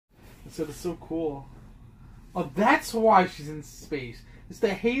said it's so cool. Oh, that's why she's in space. It's the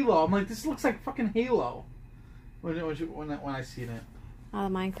halo. I'm like, this looks like fucking Halo. When I seen it. Oh, the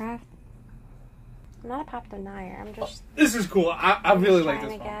Minecraft. I'm not a pop denier. I'm just. Oh, this is cool. I really like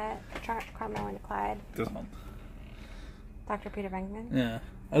this one. Trying to get Carmel and Clyde. This one. Dr. Peter Venkman. Yeah,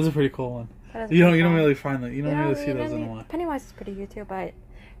 that's a pretty cool one. You don't really find that. You don't really see those anymore. Pennywise is pretty good too, but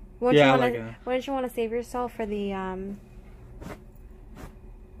wouldn't you want to save yourself for the I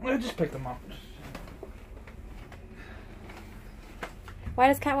just picked them up.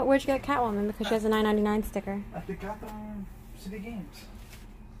 Where'd you get Catwoman? Because she has a $9.99 sticker. I think I got them from City Games.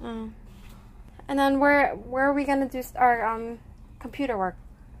 Oh. And then where are we gonna do our computer work?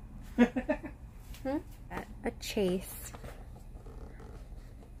 A chase.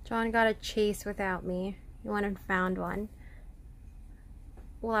 John got a chase without me. He went and found one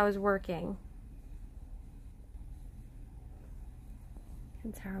while I was working.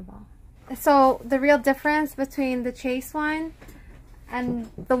 It's terrible. So the real difference between the chase one and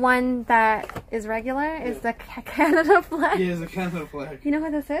the one that is regular is the Canada flag. Yeah, it's the Canada flag. You know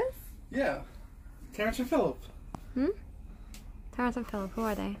who this is? Yeah. Terrence and Phillip. Terrence and Phillip, who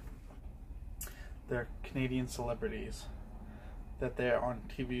are they? They're Canadian celebrities. That they're on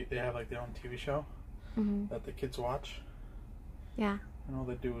TV. They have like their own TV show that the kids watch. Yeah. And all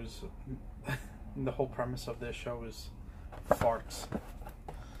they do is, the whole premise of their show is farts.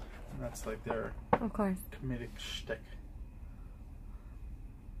 And that's like their comedic shtick.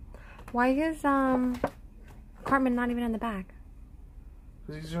 Why is Cartman not even in the back?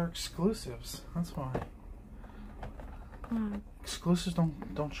 Because these are exclusives. That's why. Exclusives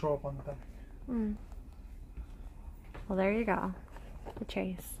don't show up on the back. Well, there you go. The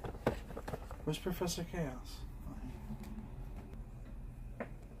chase. Where's Professor Chaos?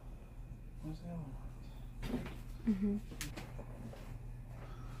 Where's the other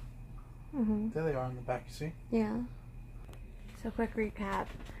ones? There they are in the back, you see? Yeah. So quick recap.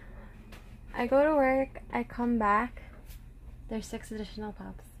 I go to work, I come back, there's 6 additional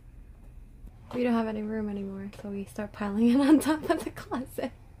pops. We don't have any room anymore, so we start piling it on top of the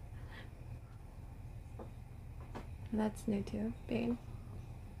closet. That's new too, Bane.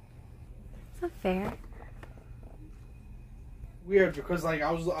 It's not fair. Weird, because like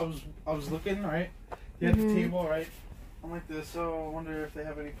I was looking, right? You had the table, right? I'm like this, so I wonder if they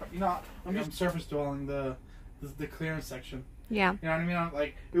have any. You know, I'm just surface dwelling the clearance section. Yeah. You know what I mean?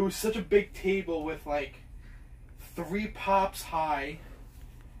 Like, it was such a big table with like 3 pops high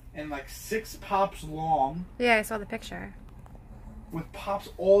and like 6 pops long. Yeah, I saw the picture. With pops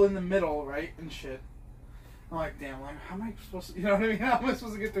all in the middle, right? And shit. I'm like, damn, like, how am I supposed to, you know what I mean? How am I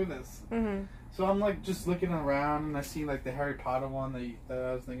supposed to get through this? So I'm like just looking around and I see like the Harry Potter one that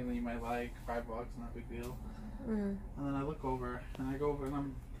I was thinking that you might like, $5, not a big deal. And then I look over and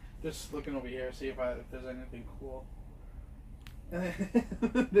I'm just looking over here, see if there's anything cool. And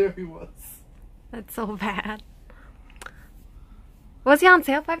then there he was. That's so bad. Was he on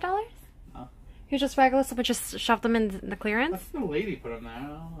sale? $5? No. He was just regular, someone just shoved them in the clearance? That's the lady put him there. I don't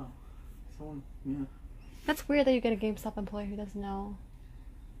know. Someone, yeah. That's weird that you get a GameStop employee who doesn't know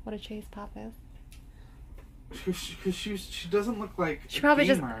what a Chase Pop is. Because she doesn't look like she probably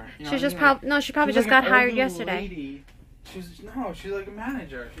gamer, she probably just got hired yesterday. Lady. She's like a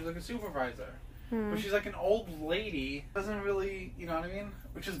manager. She's like a supervisor. But she's like an old lady. Doesn't really, you know what I mean?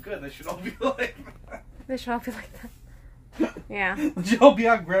 Which is good. They should all be like that. They should all be like that. Yeah. They should all be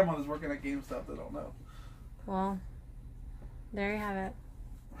our grandmothers working at GameStop that don't know. Well, there you have it.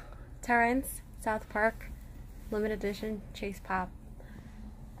 Terrence, South Park, limited edition Chase Pop.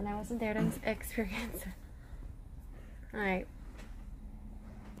 And I wasn't there to experience it. Alright.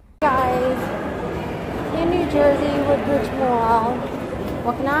 Guys, in New Jersey, Woodbridge Mall,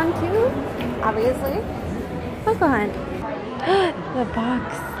 walking on to, obviously, Funko Hunt. The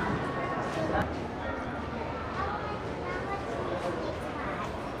box.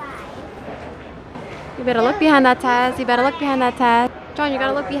 You better look behind that, Taz. You better look behind that, Taz. John, you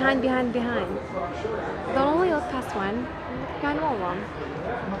gotta look behind. Don't only look past one. Look behind all of them.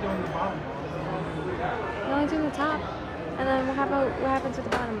 I'm not doing the bottom. You're only doing the top. And then what happens with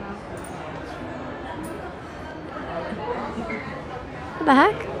the bottom now? What the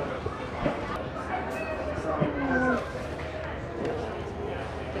heck?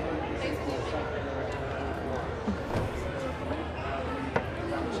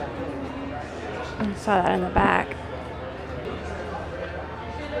 I saw that in the back.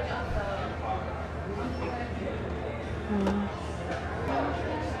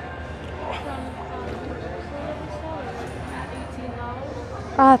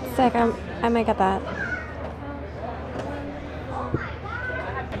 Oh, that's sick. I might get that.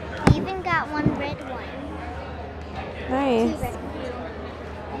 Even Nice.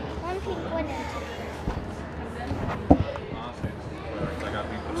 One pink, one empty.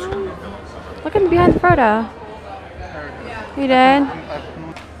 Look at behind Frodo. You did?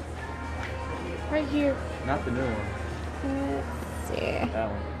 Right here. Not the new one. Let's see. That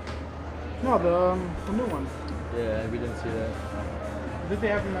one. No, the new one. Yeah, we didn't see that. Did they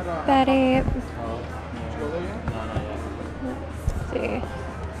have them at Betty. Oh. Did you go there yet? No, not yet. Let's see.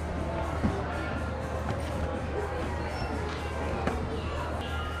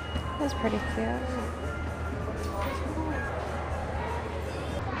 That's pretty cute.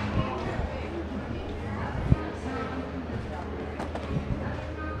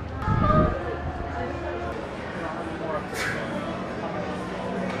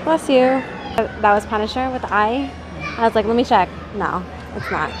 Bless you. That was Punisher with the eye. I was like, let me check. No, it's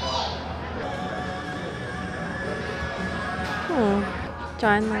not.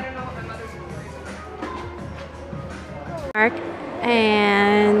 John, like. Mark,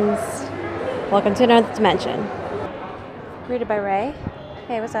 and welcome to another dimension. Greeted by Ray.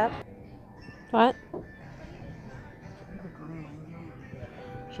 Hey, what's up? What?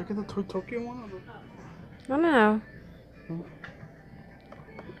 Should I get the Toy Tokyo one? I don't know.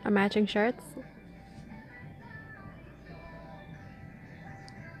 Our matching shirts.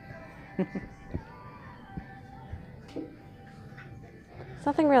 There's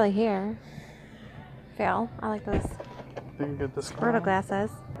nothing really here. Phil, I like those Then get this Squirtle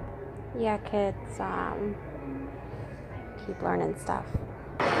glasses. Yeah, kids, keep learning stuff.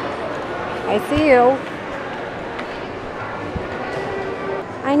 I see you.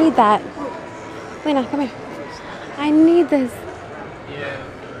 I need that. Lena, come here. I need this.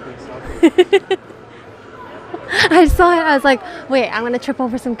 I saw it. I was like, wait, I'm going to trip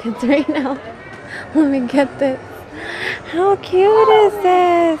over some kids right now. Let me get this. How cute is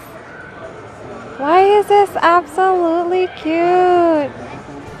this? Why is this absolutely cute?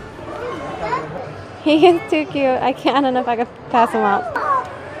 He is too cute. I don't know if I could pass him up.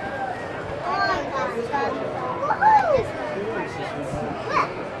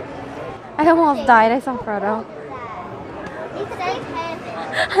 I almost died. I saw Frodo.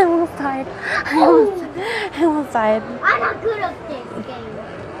 I almost died. I almost died. I'm not good at this game.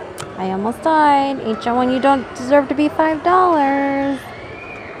 I almost died. H1, you don't deserve to be $5.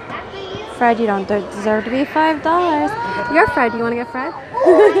 Fred, you don't deserve to be $5. You're Fred. You want to get Fred?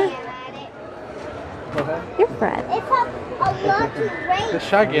 You're Fred. It's a lot to rain. The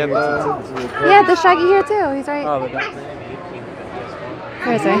Shaggy and the... Yeah, the Shaggy here too. He's right. Oh,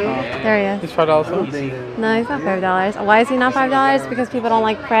 Where is he? There he is. he's $5 also? No, he's not $5. Why is he not $5? Because people don't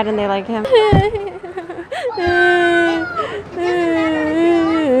like Fred and they like him.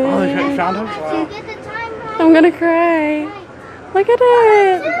 Oh, you found him? Wow. I'm gonna cry. Look at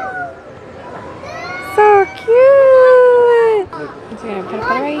it. So cute. So I'm gonna put it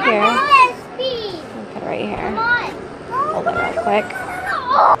right here. Put it right here. Hold it real quick.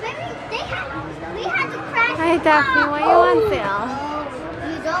 Hi Daphne, what you want, Phil?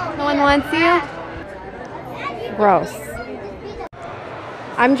 No one wants you? Gross.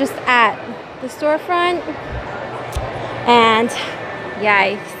 I'm just at the storefront and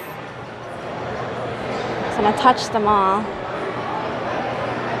yikes. So I'm gonna touch them all.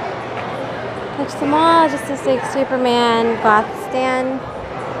 Touch them all just to say Superman, Goth Stan.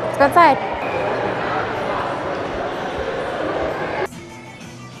 Let's go outside.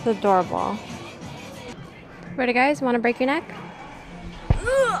 It's adorable. Ready guys, wanna break your neck?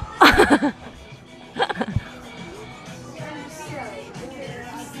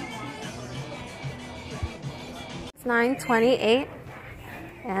 It's 9:28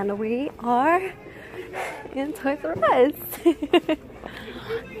 and we are in Toys R Us.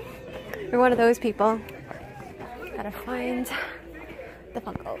 We're one of those people. Gotta find the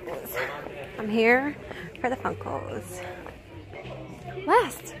Funkos. I'm here for the Funkos.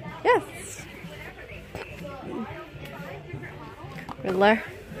 Last, yes. Riddler.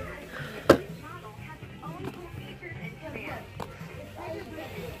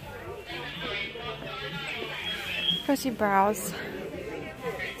 First you browse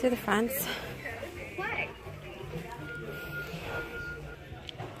to the fronts.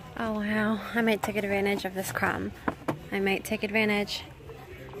 Oh wow, I might take advantage of this crumb. I might take advantage.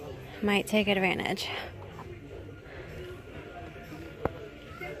 Might take advantage.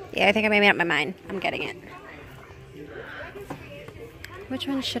 Yeah, I think I made up my mind. I'm getting it. Which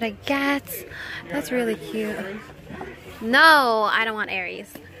one should I get? That's really cute. No, I don't want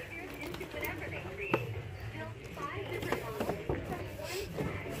Aries.